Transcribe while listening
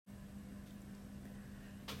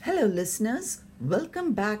Hello, listeners.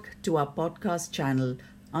 Welcome back to our podcast channel,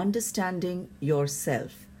 Understanding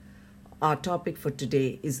Yourself. Our topic for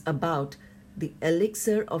today is about the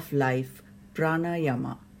elixir of life,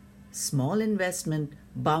 Pranayama. Small investment,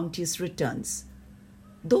 bounteous returns.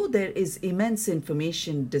 Though there is immense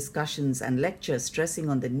information, discussions, and lectures stressing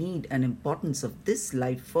on the need and importance of this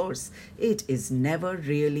life force, it is never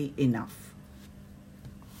really enough.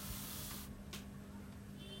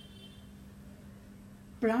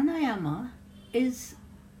 Pranayama is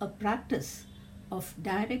a practice of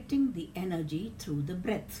directing the energy through the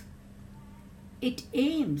breath. It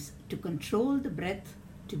aims to control the breath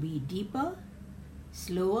to be deeper,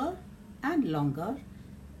 slower, and longer,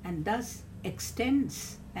 and thus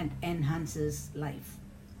extends and enhances life.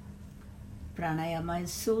 Pranayama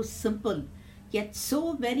is so simple yet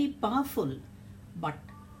so very powerful, but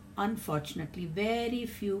unfortunately, very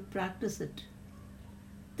few practice it.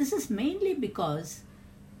 This is mainly because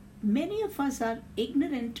many of us are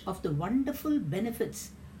ignorant of the wonderful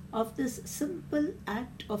benefits of this simple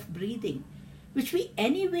act of breathing, which we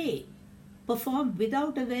anyway perform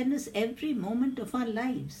without awareness every moment of our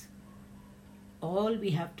lives. All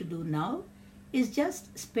we have to do now is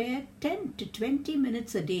just spare 10 to 20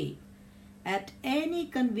 minutes a day at any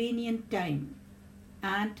convenient time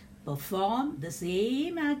and perform the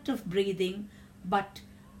same act of breathing but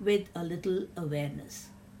with a little awareness.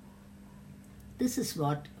 This is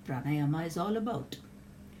what pranayama is all about.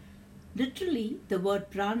 Literally, the word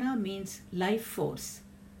prana means life force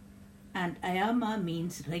and ayama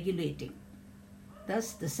means regulating.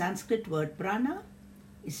 Thus, the Sanskrit word prana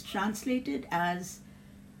is translated as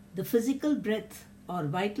the physical breath or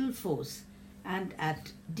vital force, and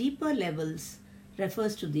at deeper levels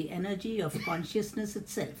refers to the energy of consciousness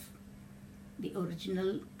itself, the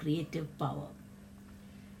original creative power.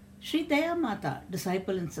 Sri Dayamata,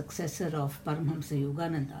 disciple and successor of Paramahamsa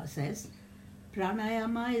Yogananda, says,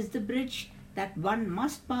 Pranayama is the bridge that one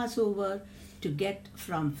must pass over to get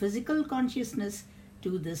from physical consciousness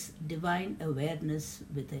to this divine awareness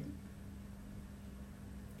within.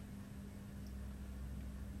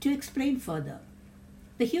 To explain further,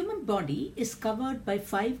 the human body is covered by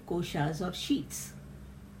 5 koshas or sheaths.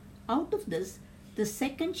 Out of this, the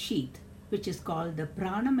second sheath, which is called the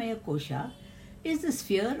Pranamaya kosha, is the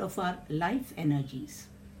sphere of our life energies,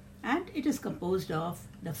 and it is composed of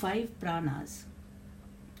the 5 pranas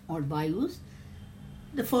or vayus,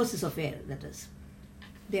 the forces of air, that is.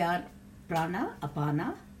 They are prana,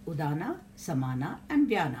 apana, udana, samana and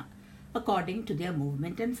vyana according to their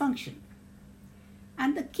movement and function.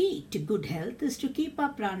 And the key to good health is to keep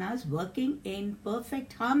our pranas working in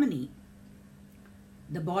perfect harmony.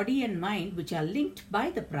 The body and mind, which are linked by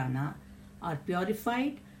the prana, are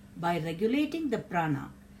purified by regulating the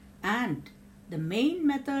prana, and the main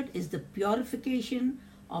method is the purification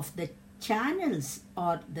of the channels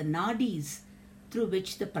or the nadis through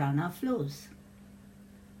which the prana flows.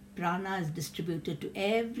 Prana is distributed to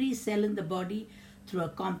every cell in the body through a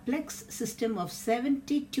complex system of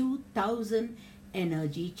 72,000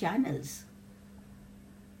 energy channels.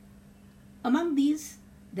 Among these,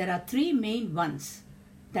 there are 3 main ones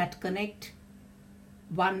that connect: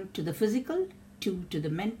 1 to the physical, 2 to the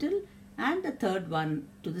mental, and the third one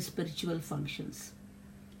to the spiritual functions.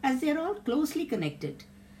 As they are all closely connected,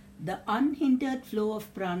 the unhindered flow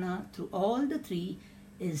of prana through all the 3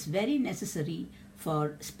 is very necessary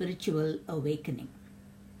for spiritual awakening.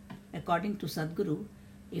 According to Sadhguru,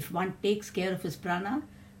 if one takes care of his prana,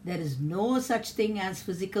 there is no such thing as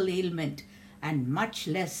physical ailment and much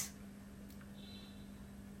less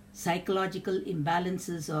psychological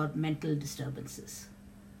imbalances or mental disturbances.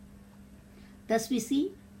 Thus we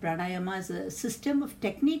see pranayama as a system of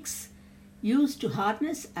techniques used to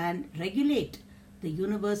harness and regulate the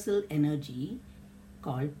universal energy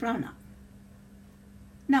called prana.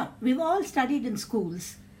 Now, we've all studied in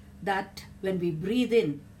schools that when we breathe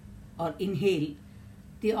in or inhale,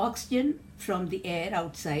 the oxygen from the air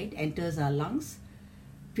outside enters our lungs,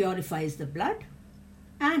 purifies the blood,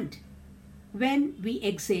 and when we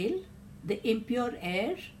exhale, the impure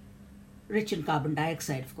air, rich in carbon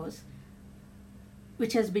dioxide of course,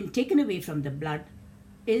 which has been taken away from the blood,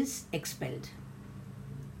 is expelled.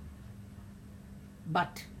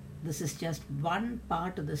 But this is just one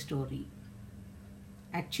part of the story.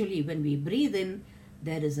 Actually, when we breathe in,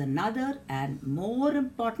 there is another and more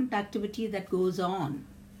important activity that goes on.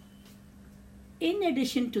 In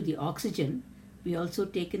addition to the oxygen, we also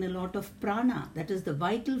take in a lot of prana, that is the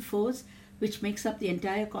vital force which makes up the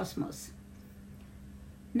entire cosmos.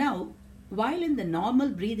 Now, while in the normal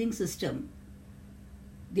breathing system,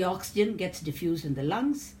 the oxygen gets diffused in the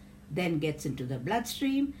lungs then gets into the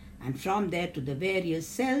bloodstream, and from there to the various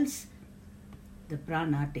cells. The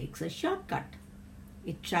prana takes a shortcut.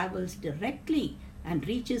 It travels directly and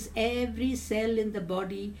reaches every cell in the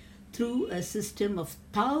body through a system of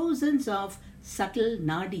thousands of subtle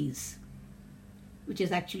nadis, which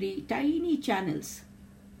is actually tiny channels,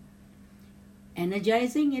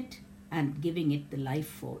 energizing it and giving it the life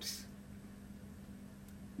force.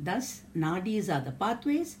 Thus, nadis are the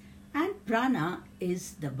pathways and prana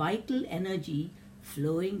is the vital energy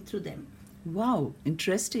flowing through them. Wow,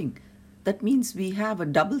 interesting. That means we have a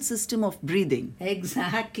double system of breathing.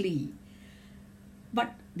 Exactly.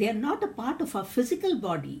 But they are not a part of our physical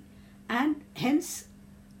body and hence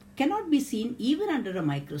cannot be seen even under a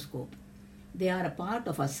microscope. They are a part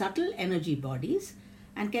of our subtle energy bodies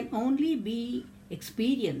and can only be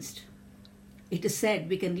experienced. It is said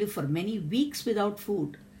we can live for many weeks without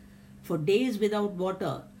food, for days without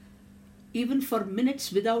water, even for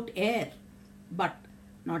minutes without air, but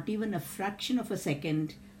not even a fraction of a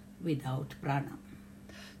second without prana.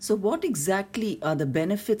 So, what exactly are the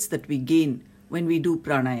benefits that we gain when we do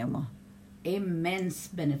pranayama? Immense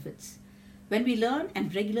benefits. When we learn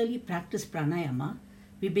and regularly practice pranayama,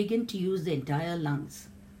 we begin to use the entire lungs.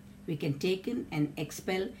 We can take in and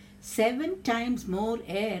expel 7 times more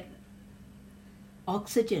air,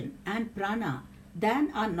 oxygen and prana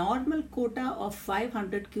than our normal quota of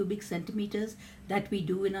 500 cubic centimeters that we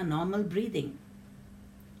do in our normal breathing.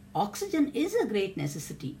 Oxygen is a great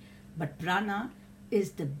necessity, but prana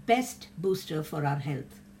is the best booster for our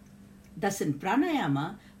health. Thus in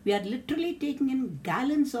pranayama, we are literally taking in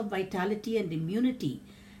gallons of vitality and immunity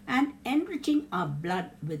and enriching our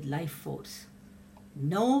blood with life force.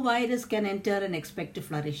 No virus can enter and expect to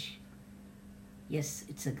flourish. Yes,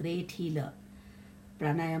 it's a great healer.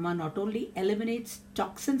 Pranayama not only eliminates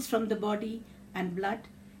toxins from the body and blood,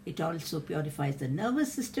 it also purifies the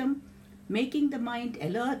nervous system, making the mind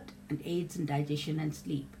alert and aids in digestion and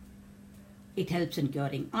sleep. It helps in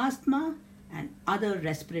curing asthma and other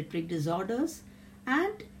respiratory disorders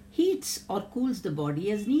and heats or cools the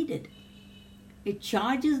body as needed. It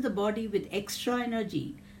charges the body with extra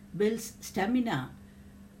energy, builds stamina,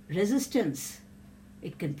 resistance.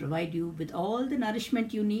 It can provide you with all the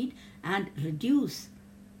nourishment you need and reduce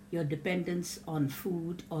your dependence on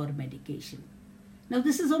food or medication. Now,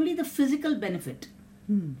 this is only the physical benefit.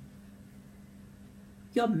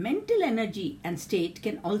 Your mental energy and state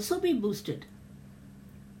can also be boosted.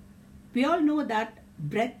 We all know that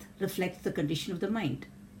breath reflects the condition of the mind.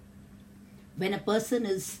 When a person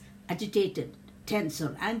is agitated, tense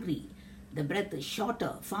or angry, the breath is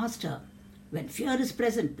shorter, faster. When fear is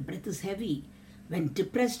present, the breath is heavy. When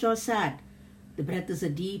depressed or sad, the breath is a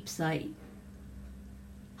deep sigh.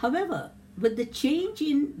 However, with the change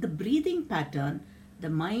in the breathing pattern, the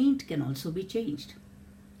mind can also be changed.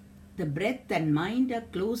 The breath and mind are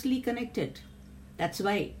closely connected. That's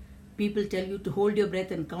why people tell you to hold your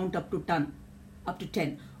breath and count up to 10,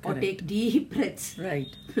 or Correct. take deep breaths Right.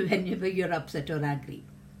 whenever you're upset or angry.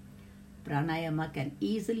 Pranayama can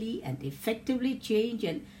easily and effectively change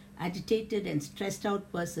an agitated and stressed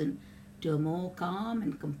out person to a more calm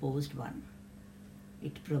and composed one.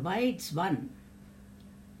 It provides one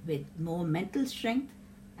with more mental strength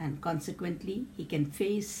and consequently he can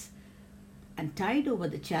face and tide over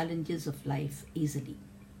the challenges of life easily.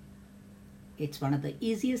 It's one of the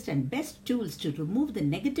easiest and best tools to remove the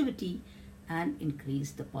negativity and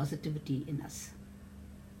increase the positivity in us.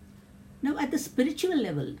 Now, at the spiritual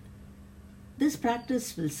level, this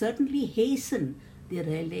practice will certainly hasten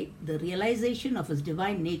the realization of his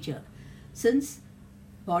divine nature, since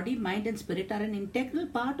body, mind and spirit are an integral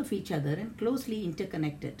part of each other and closely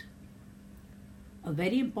interconnected. A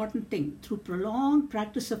very important thing, through prolonged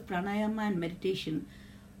practice of pranayama and meditation,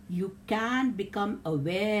 you can become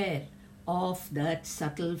aware of that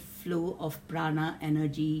subtle flow of prana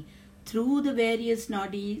energy through the various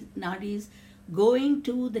nadis going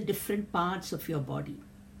to the different parts of your body.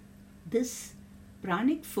 This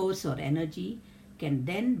pranic force or energy can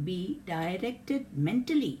then be directed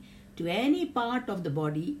mentally to any part of the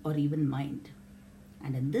body or even mind.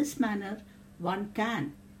 And in this manner, one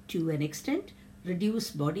can, to an extent, reduce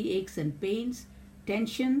body aches and pains,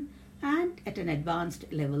 tension, and at an advanced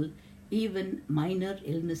level, even minor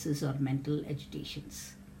illnesses or mental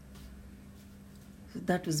agitations.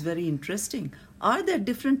 That was very interesting. Are there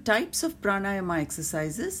different types of pranayama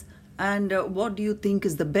exercises? And what do you think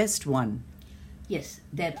is the best one? Yes,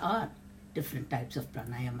 there are different types of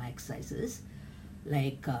pranayama exercises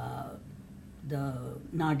like the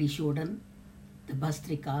Nadi Shodhan, the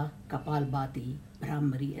Bhastrika, Kapalbhati,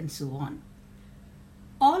 Brahmari and so on.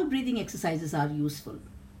 All breathing exercises are useful.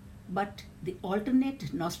 but the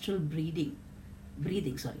alternate nostril breathing,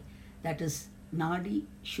 that is Nadi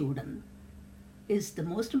Shodhan, is the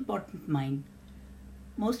most important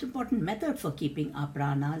method for keeping our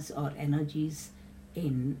pranas or energies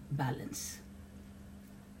in balance.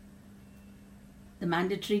 The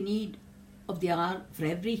mandatory need of the hour for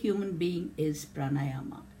every human being is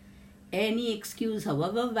pranayama. Any excuse,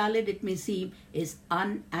 however valid it may seem, is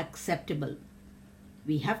unacceptable.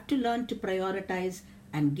 We have to learn to prioritize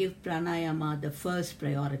and give pranayama the first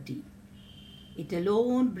priority. It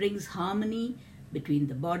alone brings harmony between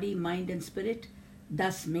the body, mind and spirit,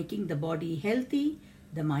 thus making the body healthy,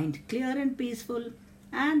 the mind clear and peaceful,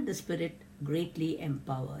 and the spirit greatly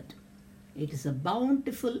empowered. It is a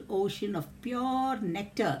bountiful ocean of pure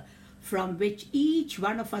nectar from which each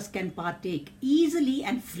one of us can partake easily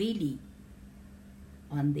and freely.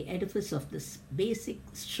 On the edifice of this basic,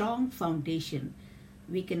 strong foundation,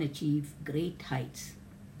 we can achieve great heights.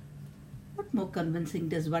 What more convincing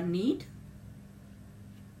does one need?